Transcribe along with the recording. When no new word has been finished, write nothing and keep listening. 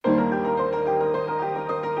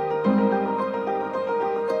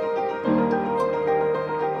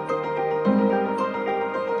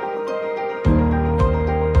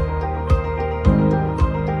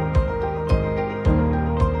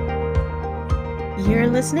You're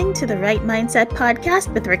listening to the Right Mindset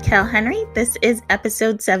Podcast with Raquel Henry. This is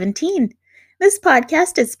episode 17. This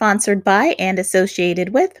podcast is sponsored by and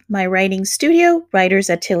associated with my writing studio, Writers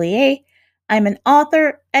Atelier. I'm an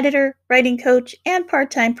author, editor, writing coach, and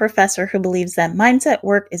part-time professor who believes that mindset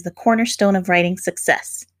work is the cornerstone of writing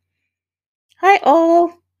success. Hi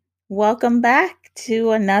all! Welcome back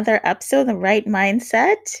to another episode of The Right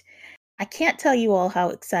Mindset. I can't tell you all how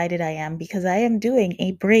excited I am because I am doing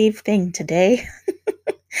a brave thing today.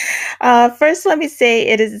 First, let me say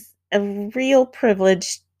it is a real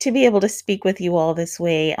privilege to be able to speak with you all this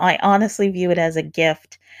way. I honestly view it as a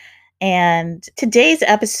gift. And today's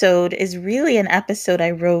episode is really an episode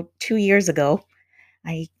I wrote 2 years ago.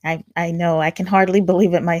 I know I can hardly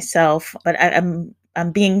believe it myself, but I'm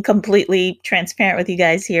being completely transparent with you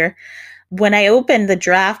guys here. When I opened the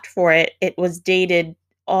draft for it, it was dated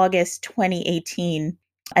August 2018.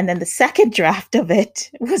 And then the second draft of it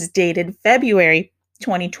was dated February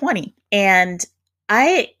 2020. And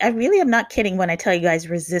I really am not kidding when I tell you guys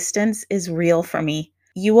resistance is real for me.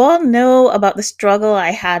 You all know about the struggle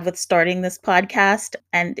I had with starting this podcast.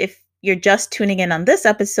 And if you're just tuning in on this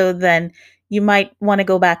episode, then you might want to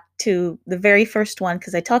go back to the very first one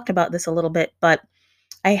because I talked about this a little bit, but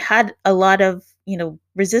I had a lot of,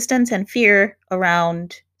 resistance and fear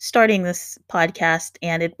around starting this podcast,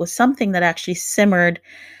 and it was something that actually simmered,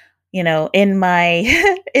 in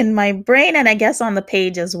my in my brain, and I guess on the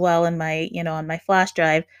page as well, in my, on my flash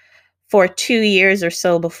drive for 2 years or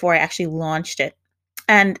so before I actually launched it.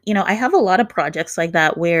 And, I have a lot of projects like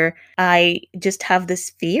that where I just have this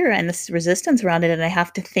fear and this resistance around it, and I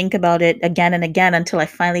have to think about it again and again until I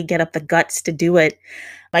finally get up the guts to do it.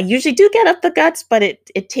 I usually do get up the guts, but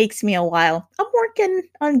it takes me a while. I'm working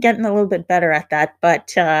on getting a little bit better at that,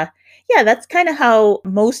 but yeah, that's kind of how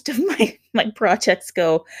most of my projects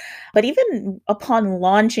go. But even upon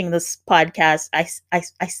launching this podcast,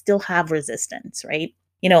 I still have resistance, right?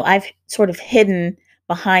 I've sort of hidden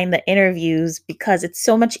behind the interviews because it's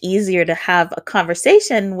so much easier to have a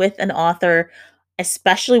conversation with an author,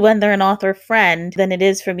 especially when they're an author friend, than it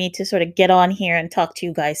is for me to sort of get on here and talk to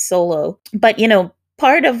you guys solo. But,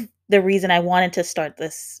 part of the reason I wanted to start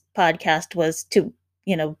this podcast was to,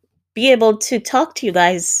 be able to talk to you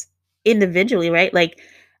guys individually, right? Like,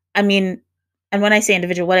 I mean, and when I say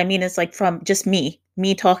individual, what I mean is like from just me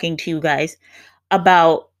talking to you guys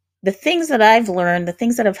about the things that I've learned, the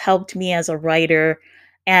things that have helped me as a writer,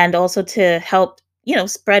 and also to help,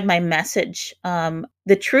 spread my message.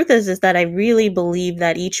 The truth is that I really believe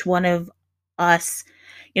that each one of us,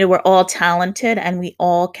 we're all talented and we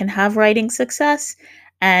all can have writing success.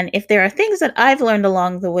 And if there are things that I've learned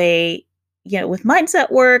along the way, with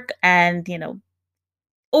mindset work and,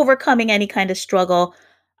 overcoming any kind of struggle,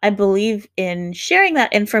 I believe in sharing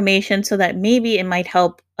that information so that maybe it might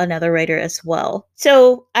help another writer as well.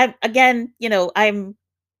 So I'm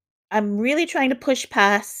really trying to push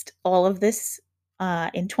past all of this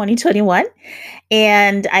in 2021.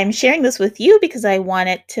 And I'm sharing this with you because I want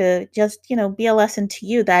it to just, be a lesson to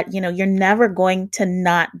you that, you're never going to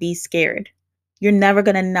not be scared. You're never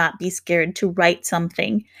going to not be scared to write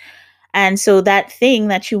something. And so that thing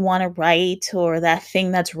that you want to write or that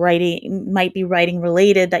thing that's writing might be writing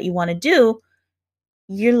related that you want to do,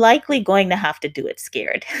 you're likely going to have to do it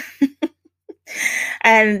scared.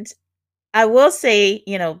 And I will say,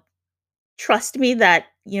 trust me that,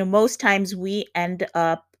 most times we end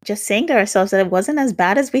up just saying to ourselves that it wasn't as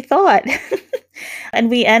bad as we thought. And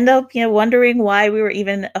we end up, wondering why we were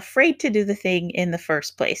even afraid to do the thing in the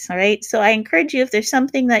first place. All right. So I encourage you, if there's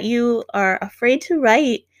something that you are afraid to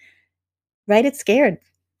write, write it scared.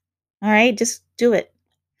 All right. Just do it.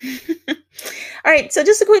 All right, so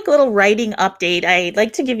just a quick little writing update. I'd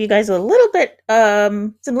like to give you guys a little bit,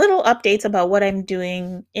 some little updates about what I'm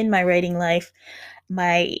doing in my writing life.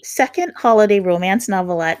 My second holiday romance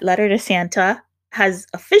novelette, Letter to Santa, has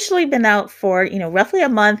officially been out for, roughly a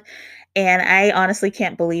month. And I honestly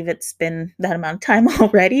can't believe it's been that amount of time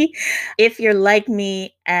already. If you're like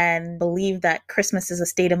me and believe that Christmas is a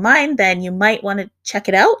state of mind, then you might want to check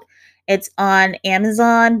it out. It's on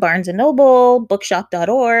Amazon, Barnes and Noble,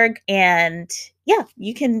 bookshop.org, and yeah,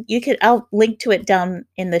 I'll link to it down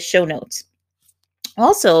in the show notes.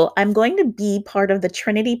 Also, I'm going to be part of the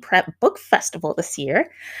Trinity Prep Book Festival this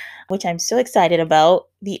year, which I'm so excited about.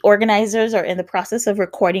 The organizers are in the process of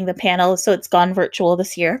recording the panel, so it's gone virtual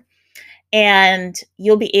this year. And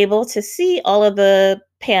you'll be able to see all of the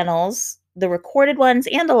panels, the recorded ones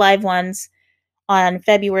and the live ones, on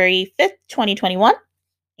February 5th, 2021.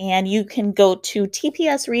 And you can go to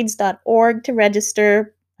tpsreads.org to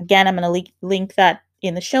register. Again, I'm going to link that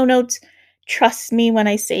in the show notes. Trust me when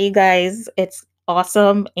I say, you guys, it's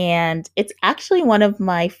awesome. And it's actually one of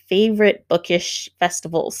my favorite bookish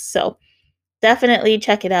festivals. So definitely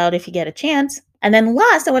check it out if you get a chance. And then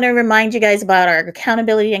last, I want to remind you guys about our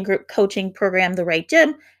accountability and group coaching program, The Right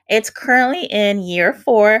Gym. It's currently in year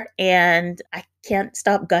 4, and I can't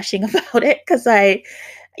stop gushing about it because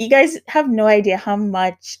you guys have no idea how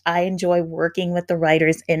much I enjoy working with the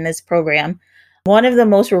writers in this program. One of the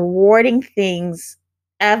most rewarding things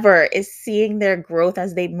ever is seeing their growth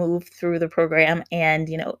as they move through the program. And,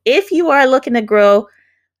 if you are looking to grow,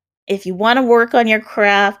 if you want to work on your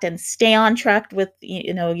craft and stay on track with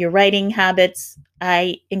your writing habits,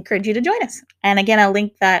 I encourage you to join us. And again, I'll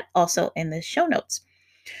link that also in the show notes.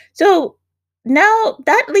 So now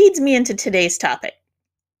that leads me into today's topic.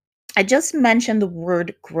 I just mentioned the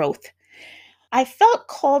word growth. I felt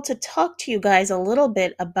called to talk to you guys a little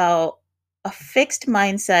bit about a fixed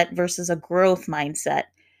mindset versus a growth mindset.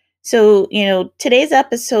 So, today's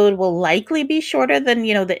episode will likely be shorter than,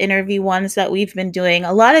 the interview ones that we've been doing.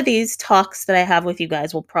 A lot of these talks that I have with you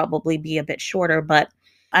guys will probably be a bit shorter, but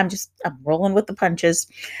I'm rolling with the punches.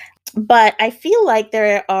 But I feel like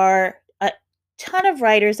there are a ton of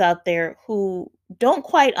writers out there who don't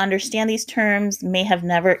quite understand these terms, may have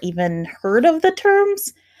never even heard of the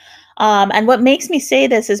terms. And what makes me say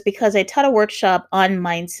this is because I taught a workshop on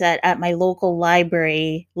mindset at my local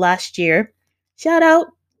library last year. Shout out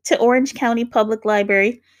to Orange County Public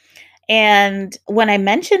Library. And when I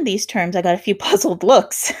mentioned these terms, I got a few puzzled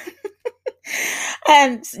looks.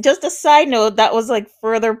 And just a side note, that was like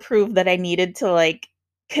further proof that I needed to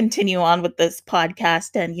continue on with this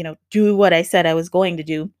podcast and, do what I said I was going to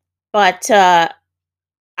do. But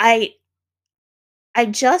I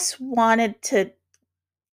just wanted to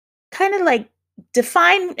kind of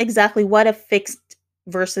define exactly what a fixed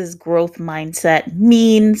versus growth mindset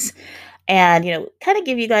means, and kind of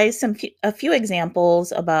give you guys a few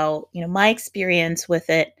examples about my experience with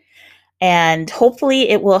it, and hopefully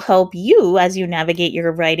it will help you as you navigate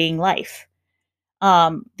your writing life.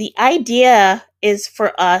 The idea is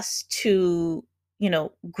for us to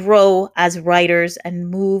grow as writers and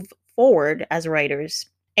move forward as writers,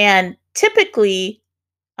 and typically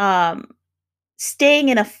um staying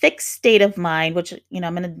in a fixed state of mind, which I'm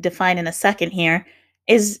going to define in a second here,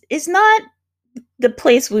 is not the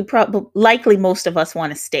place we probably likely most of us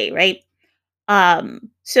want to stay, right?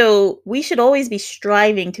 So we should always be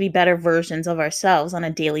striving to be better versions of ourselves on a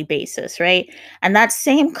daily basis, right? And that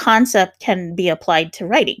same concept can be applied to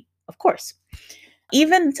writing, of course.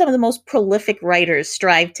 Even some of the most prolific writers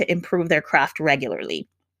strive to improve their craft regularly.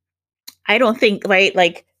 I don't think, right?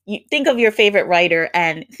 Like, you think of your favorite writer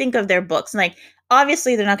and think of their books. Like,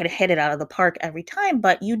 obviously, they're not going to hit it out of the park every time,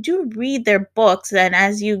 but you do read their books. And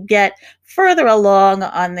as you get further along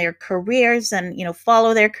on their careers and,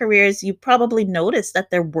 follow their careers, you probably notice that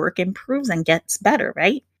their work improves and gets better,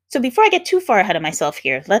 right? So before I get too far ahead of myself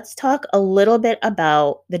here, let's talk a little bit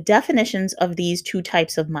about the definitions of these two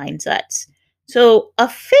types of mindsets. So a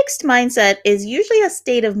fixed mindset is usually a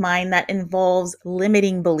state of mind that involves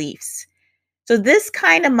limiting beliefs. So this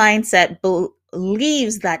kind of mindset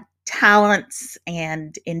believes that talents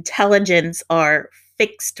and intelligence are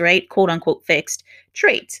fixed, right? Quote unquote fixed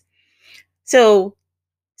traits. So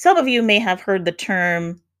some of you may have heard the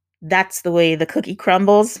term, that's the way the cookie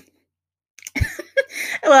crumbles.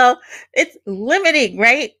 Well, it's limiting,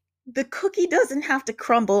 right? The cookie doesn't have to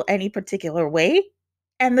crumble any particular way,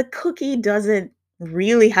 and the cookie doesn't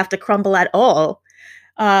really have to crumble at all.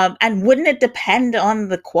 And wouldn't it depend on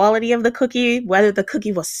the quality of the cookie, whether the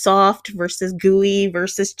cookie was soft versus gooey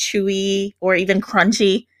versus chewy or even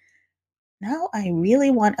crunchy? Now I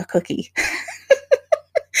really want a cookie.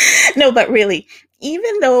 No, but really,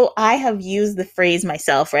 even though I have used the phrase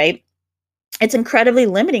myself, right? It's incredibly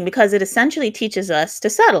limiting because it essentially teaches us to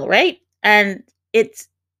settle, right? And it's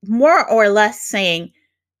more or less saying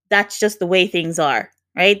that's just the way things are,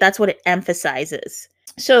 right? That's what it emphasizes.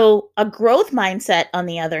 So, a growth mindset, on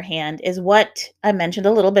the other hand, is what I mentioned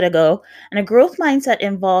a little bit ago. And a growth mindset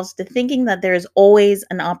involves the thinking that there is always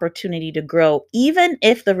an opportunity to grow, even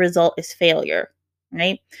if the result is failure,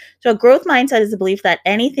 right? So, a growth mindset is the belief that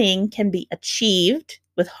anything can be achieved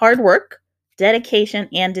with hard work, dedication,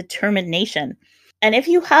 and determination. And if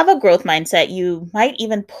you have a growth mindset, you might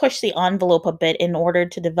even push the envelope a bit in order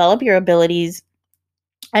to develop your abilities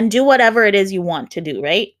and do whatever it is you want to do,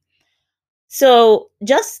 right? So,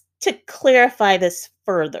 just to clarify this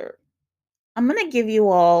further, I'm going to give you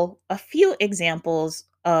all a few examples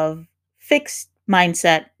of fixed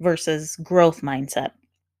mindset versus growth mindset.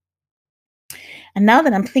 And now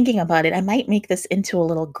that I'm thinking about it, I might make this into a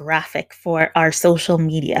little graphic for our social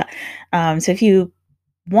media. So if you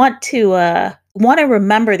want to want to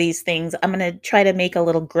remember these things, I'm going to try to make a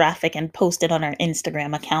little graphic and post it on our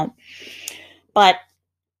Instagram account. But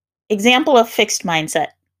example of fixed mindset.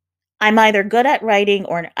 I'm either good at writing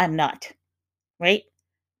or I'm not, right?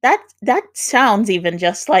 That sounds even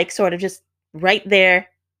just like sort of just right there.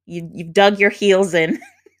 You've dug your heels in.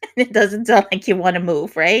 It doesn't sound like you want to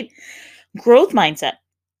move, right? Growth mindset.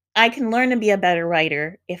 I can learn to be a better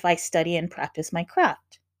writer if I study and practice my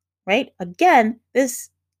craft, right? Again, this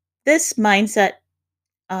mindset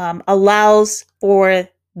allows for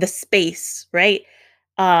the space, right?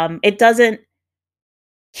 It doesn't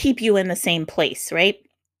keep you in the same place, right?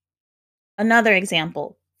 Another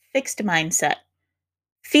example, fixed mindset.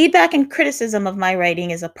 Feedback and criticism of my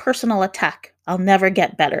writing is a personal attack. I'll never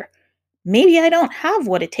get better. Maybe I don't have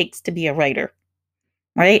what it takes to be a writer,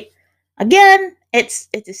 right? Again, it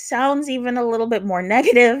sounds even a little bit more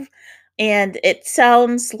negative, and it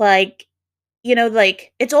sounds like,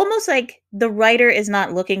 like it's almost like the writer is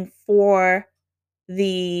not looking for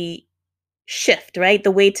the shift, right?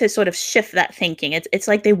 The way to sort of shift that thinking. It's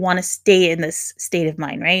like they want to stay in this state of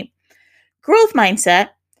mind, right? Growth mindset.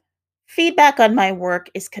 Feedback on my work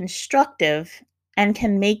is constructive and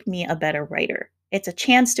can make me a better writer. It's a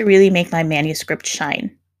chance to really make my manuscript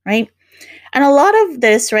shine, right? And a lot of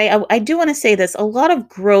this, right, I do want to say this, a lot of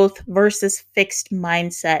growth versus fixed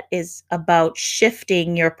mindset is about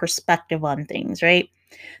shifting your perspective on things, right?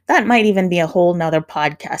 That might even be a whole nother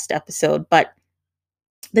podcast episode, but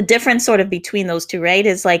the difference sort of between those two, right,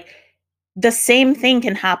 is like the same thing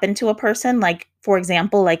can happen to a person. Like, for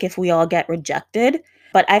example, like if we all get rejected.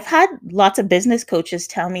 But I've had lots of business coaches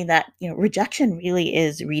tell me that, rejection really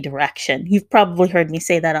is redirection. You've probably heard me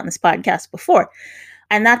say that on this podcast before.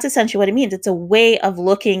 And that's essentially what it means. It's a way of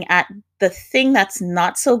looking at the thing that's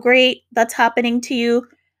not so great that's happening to you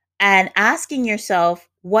and asking yourself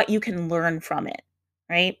what you can learn from it,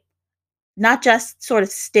 right? Not just sort of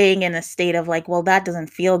staying in a state of like, well, that doesn't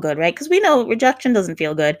feel good, right? Because we know rejection doesn't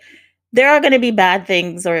feel good. There are going to be bad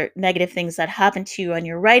things or negative things that happen to you on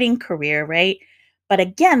your writing career, right? But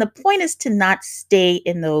again, the point is to not stay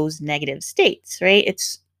in those negative states, right?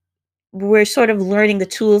 We're sort of learning the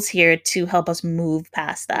tools here to help us move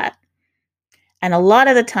past that. And a lot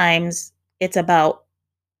of the times it's about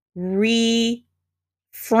reframing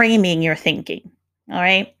your thinking. All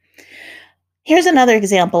right. Here's another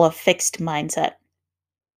example of fixed mindset.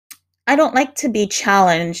 I don't like to be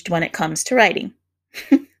challenged when it comes to writing.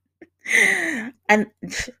 And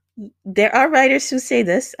there are writers who say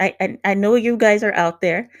this. I know you guys are out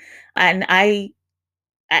there, and I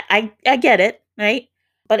get it, right?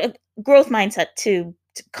 But a growth mindset to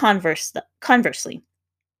conversely,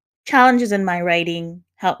 challenges in my writing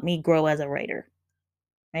help me grow as a writer,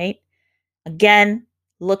 right? Again,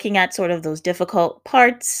 looking at sort of those difficult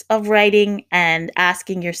parts of writing and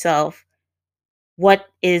asking yourself, what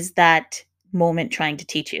is that moment trying to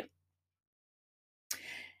teach you?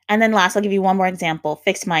 And then last, I'll give you one more example,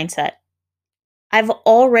 fixed mindset. I've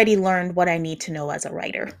already learned what I need to know as a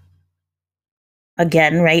writer.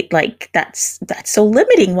 Again, right? Like that's so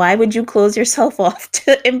limiting. Why would you close yourself off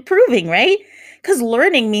to improving, right? Because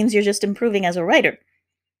learning means you're just improving as a writer.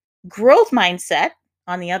 Growth mindset,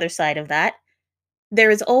 on the other side of that,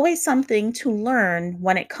 there is always something to learn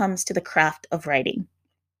when it comes to the craft of writing.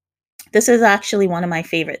 This is actually one of my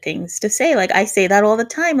favorite things to say. Like I say that all the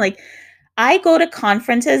time. Like I go to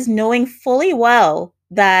conferences knowing fully well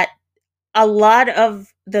that a lot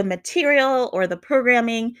of the material or the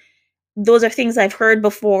programming, those are things I've heard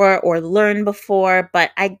before or learned before,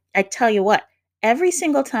 but I tell you what, every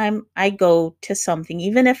single time I go to something,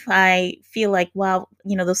 even if I feel like, wow,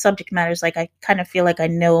 those subject matters, like I kind of feel like I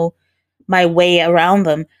know my way around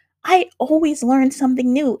them, I always learn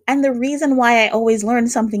something new. And the reason why I always learn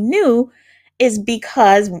something new is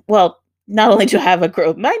because, well, not only do I have a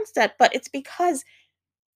growth mindset, but it's because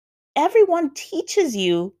everyone teaches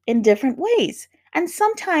you in different ways. And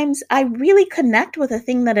sometimes I really connect with a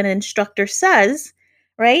thing that an instructor says,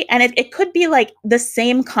 right? And it could be like the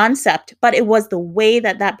same concept, but it was the way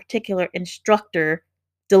that that particular instructor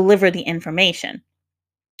delivered the information,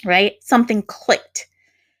 right? Something clicked.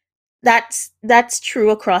 That's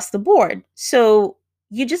true across the board. So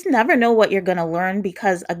you just never know what you're going to learn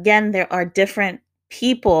because again, there are different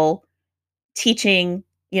people teaching,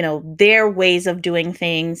 their ways of doing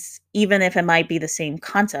things, even if it might be the same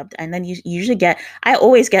concept. And then you usually I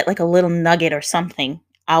always get like a little nugget or something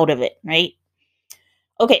out of it, right?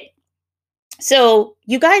 Okay. So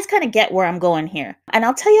you guys kind of get where I'm going here. And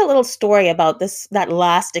I'll tell you a little story about that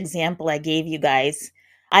last example I gave you guys.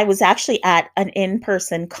 I was actually at an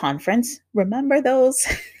in-person conference. Remember those?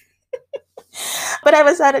 But I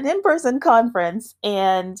was at an in-person conference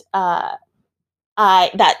and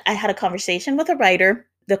I had a conversation with a writer.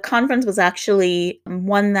 The conference was actually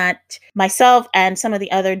one that myself and some of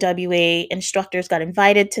the other WA instructors got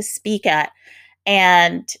invited to speak at.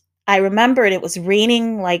 And I remembered it was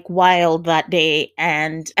raining like wild that day,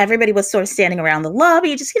 and everybody was sort of standing around the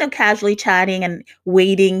lobby, just casually chatting and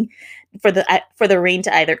waiting for the rain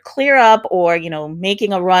to either clear up or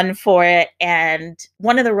making a run for it. And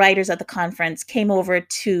one of the writers at the conference came over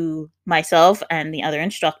to myself and the other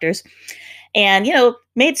instructors, and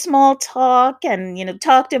made small talk, and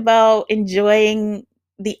talked about enjoying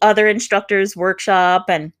the other instructors' workshop.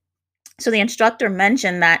 And so the instructor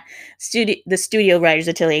mentioned that the Studio Writers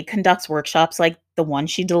Atelier conducts workshops like the one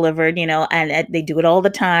she delivered, and they do it all the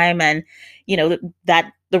time, and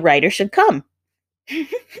that the writer should come.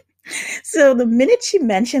 So the minute she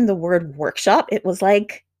mentioned the word workshop, it was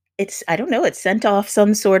like, I don't know, it sent off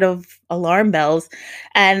some sort of alarm bells.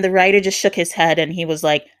 And the writer just shook his head and he was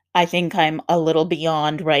like, I think I'm a little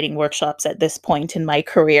beyond writing workshops at this point in my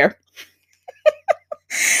career.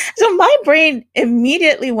 So my brain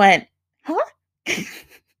immediately went, huh?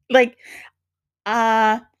 Like,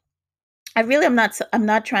 uh, I really I'm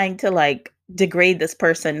not trying to like degrade this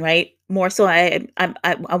person, right? More so I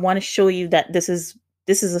want to show you that this is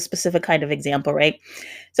a specific kind of example, right?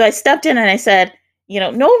 So I stepped in and I said,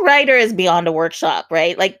 no writer is beyond a workshop,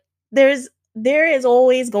 right? Like there is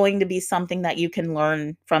always going to be something that you can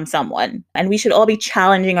learn from someone. And we should all be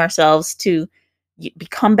challenging ourselves to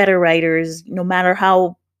become better writers, no matter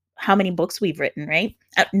how many books we've written, right?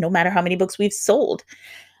 No matter how many books we've sold.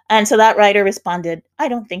 And so that writer responded, I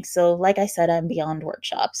don't think so. Like I said, I'm beyond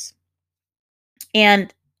workshops.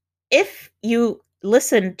 And if you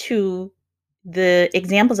listen to the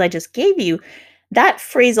examples I just gave you, that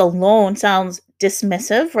phrase alone sounds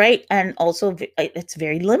dismissive, right? And also it's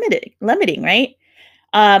very limiting, right?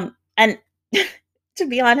 And to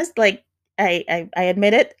be honest, like I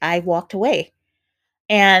admit it, I walked away.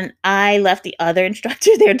 And I left the other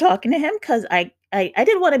instructor there talking to him because I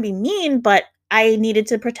didn't want to be mean, but I needed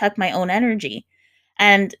to protect my own energy.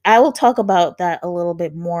 And I will talk about that a little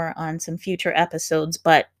bit more on some future episodes,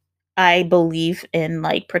 but I believe in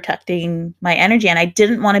like protecting my energy, and I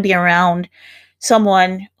didn't want to be around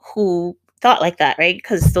someone who thought like that, right?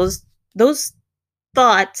 Because those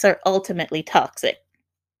thoughts are ultimately toxic.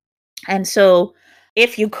 And so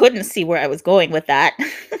if you couldn't see where I was going with that,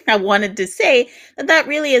 I wanted to say that that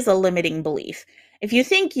really is a limiting belief. If you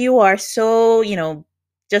think you are so,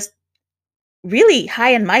 just really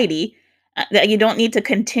high and mighty, that you don't need to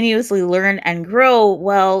continuously learn and grow,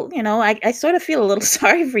 well, I sort of feel a little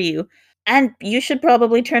sorry for you. And you should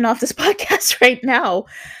probably turn off this podcast right now.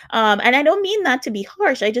 And I don't mean that to be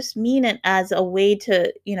harsh. I just mean it as a way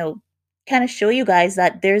to, kind of show you guys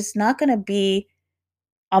that there's not going to be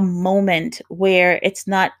a moment where it's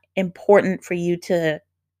not important for you to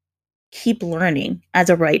keep learning as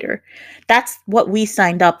a writer. That's what we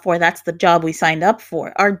signed up for. That's the job we signed up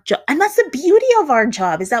for. Our job, and that's the beauty of our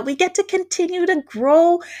job, is that we get to continue to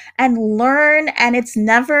grow and learn, and it's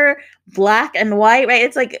never black and white, right?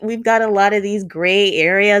 It's like we've got a lot of these gray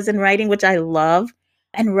areas in writing, which I love.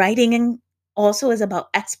 And writing also is about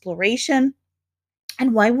exploration.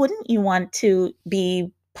 And why wouldn't you want to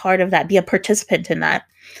be part of that, be a participant in that?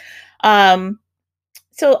 Um,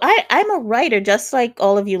 so I'm a writer just like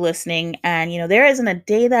all of you listening, and there isn't a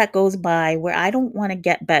day that goes by where I don't want to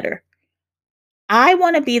get better. I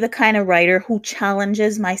want to be the kind of writer who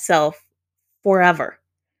challenges myself forever.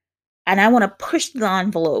 And I want to push the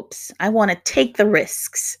envelopes. I want to take the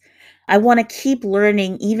risks. I want to keep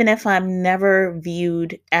learning even if I'm never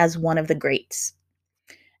viewed as one of the greats.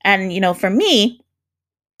 And for me,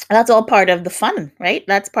 that's all part of the fun, right?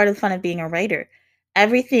 That's part of the fun of being a writer.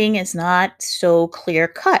 Everything is not so clear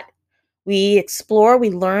cut. We explore, we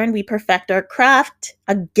learn, we perfect our craft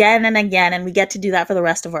again and again, and we get to do that for the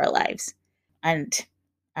rest of our lives. And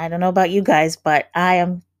I don't know about you guys, but I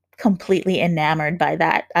am completely enamored by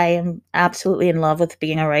that. I am absolutely in love with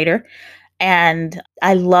being a writer. And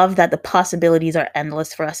I love that the possibilities are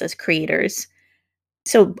endless for us as creators.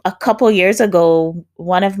 So a couple years ago,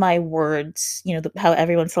 one of my words, how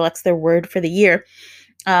everyone selects their word for the year,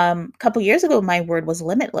 a couple years ago, my word was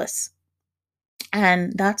limitless.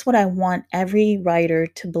 And that's what I want every writer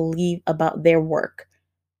to believe about their work,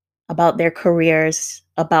 about their careers,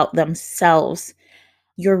 about themselves.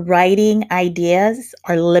 Your writing ideas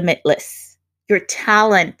are limitless. Your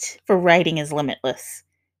talent for writing is limitless.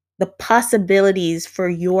 The possibilities for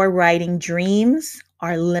your writing dreams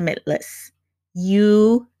are limitless.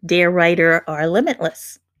 You, dear writer, are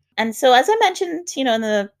limitless. And so, as I mentioned, in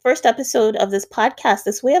the first episode of this podcast,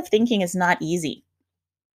 this way of thinking is not easy.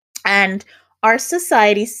 And our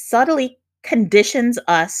society subtly conditions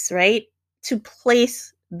us, right, to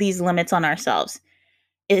place these limits on ourselves.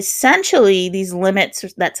 Essentially, these limits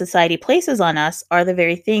that society places on us are the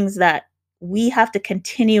very things that we have to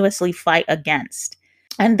continuously fight against.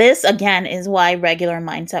 And this, again, is why regular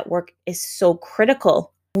mindset work is so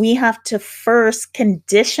critical. We have to first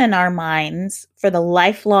condition our minds for the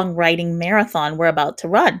lifelong writing marathon we're about to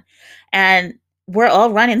run. And we're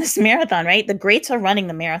all running this marathon, right? The greats are running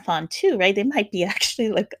the marathon too, right? They might be actually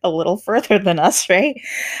like a little further than us, right?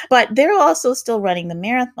 But they're also still running the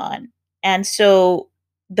marathon. And so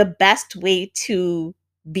the best way to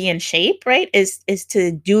be in shape, right, is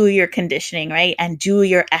to do your conditioning, right, and do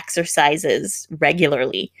your exercises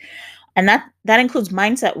regularly. And that includes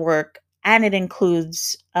mindset work, and it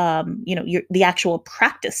includes the actual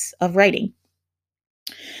practice of writing.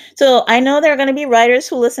 So I know there are going to be writers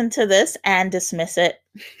who listen to this and dismiss it.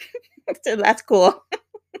 So that's cool.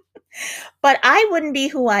 But I wouldn't be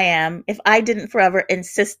who I am if I didn't forever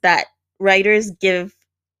insist that writers give,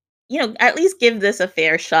 at least give this a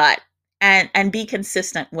fair shot and be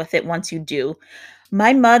consistent with it once you do.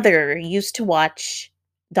 My mother used to watch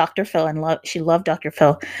Dr. Phil and she loved Dr.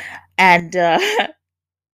 Phil. And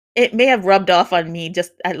it may have rubbed off on me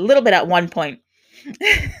just a little bit at one point.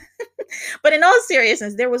 But in all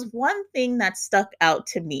seriousness, there was one thing that stuck out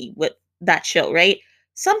to me with that show, right?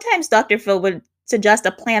 Sometimes Dr. Phil would suggest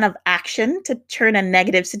a plan of action to turn a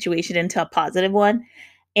negative situation into a positive one.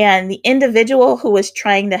 And the individual who was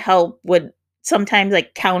trying to help would sometimes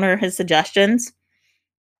like counter his suggestions.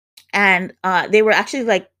 And they were actually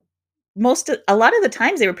like a lot of the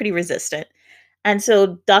times they were pretty resistant. And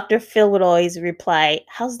so Dr. Phil would always reply,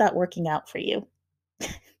 "How's that working out for you?"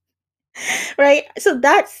 Right? So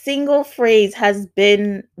that single phrase has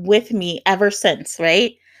been with me ever since,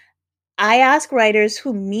 right? I ask writers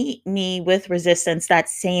who meet me with resistance that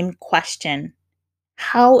same question.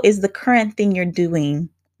 How is the current thing you're doing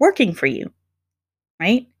working for you?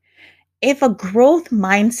 Right? If a growth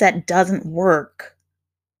mindset doesn't work,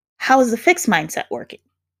 how is the fixed mindset working?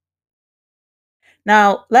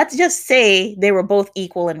 Now, let's just say they were both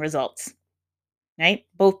equal in results, right?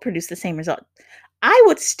 Both produce the same result. I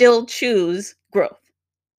would still choose growth.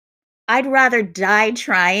 I'd rather die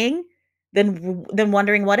trying than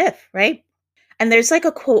wondering what if, right? And there's like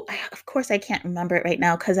a quote, of course I can't remember it right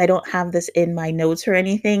now because I don't have this in my notes or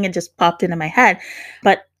anything. It just popped into my head.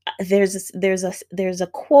 But there's a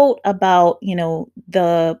quote about,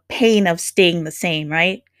 the pain of staying the same,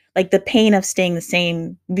 right? Like the pain of staying the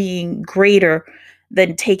same being greater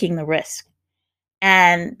than taking the risk.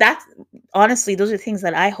 And that's honestly, those are things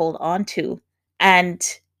that I hold on to. And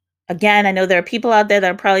again, I know there are people out there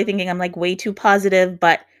that are probably thinking I'm like way too positive,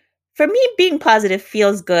 but for me, being positive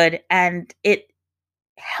feels good and it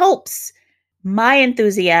helps my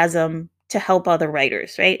enthusiasm to help other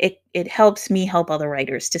writers, right? It helps me help other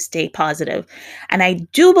writers to stay positive. And I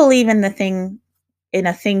do believe in a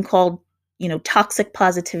thing called, toxic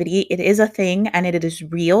positivity. It is a thing and it is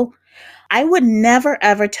real. I would never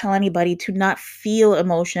ever tell anybody to not feel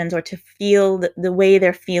emotions or to feel the way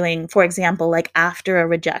they're feeling. For example, like after a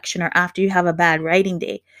rejection or after you have a bad writing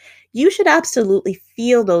day. You should absolutely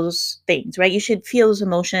feel those things, right? You should feel those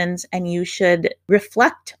emotions and you should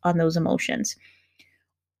reflect on those emotions.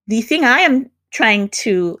 The thing I am trying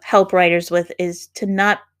to help writers with is to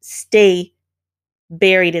not stay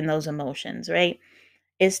buried in those emotions, right?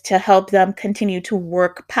 Is to help them continue to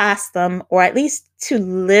work past them or at least to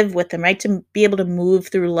live with them, right? To be able to move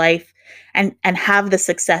through life and have the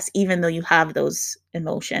success even though you have those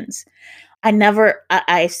emotions.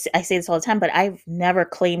 I say this all the time, but I've never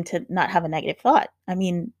claimed to not have a negative thought. I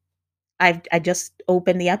mean, I just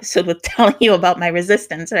opened the episode with telling you about my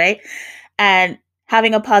resistance, right? And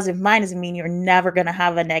having a positive mind doesn't mean you're never going to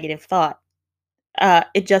have a negative thought.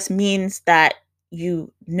 It just means that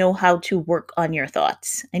you know how to work on your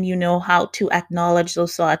thoughts and you know how to acknowledge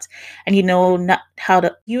those thoughts and you know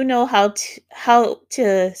how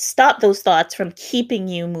to stop those thoughts from keeping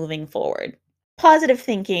you moving forward. Positive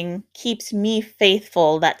thinking keeps me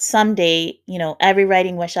faithful that someday, every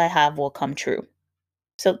writing wish I have will come true.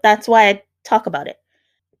 So that's why I talk about it.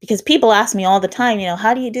 Because people ask me all the time,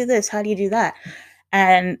 how do you do this? How do you do that?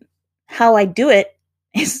 And how I do it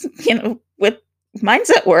is, with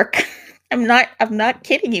mindset work. I'm not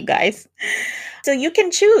kidding you guys. So you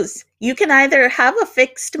can choose. You can either have a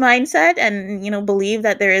fixed mindset and, believe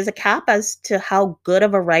that there is a cap as to how good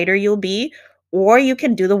of a writer you'll be, or you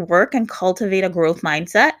can do the work and cultivate a growth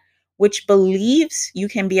mindset, which believes you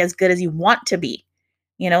can be as good as you want to be,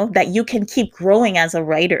 that you can keep growing as a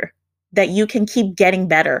writer, that you can keep getting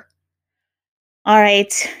better. All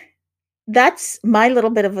right. That's my little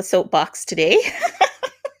bit of a soapbox today.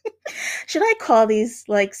 Should I call these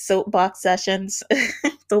like soapbox sessions?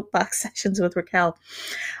 Soapbox sessions with Raquel.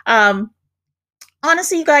 Um,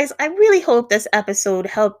 Honestly, you guys, I really hope this episode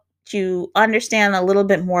helped you understand a little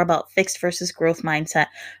bit more about fixed versus growth mindset.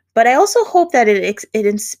 But I also hope that it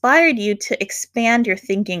inspired you to expand your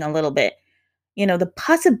thinking a little bit. You know, the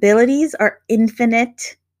possibilities are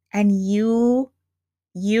infinite, and you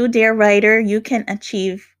dear writer, you can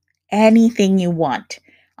achieve anything you want.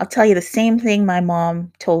 I'll tell you the same thing my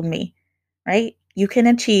mom told me, right? You can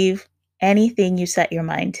achieve anything you set your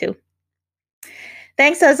mind to.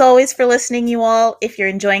 Thanks as always for listening, you all. If you're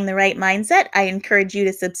enjoying The Right Mindset, I encourage you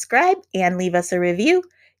to subscribe and leave us a review.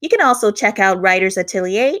 You can also check out Writers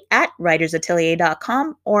Atelier at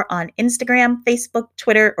writersatelier.com or on Instagram, Facebook,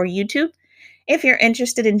 Twitter, or YouTube. If you're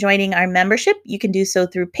interested in joining our membership, you can do so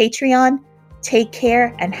through Patreon. Take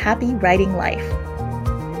care and happy writing life.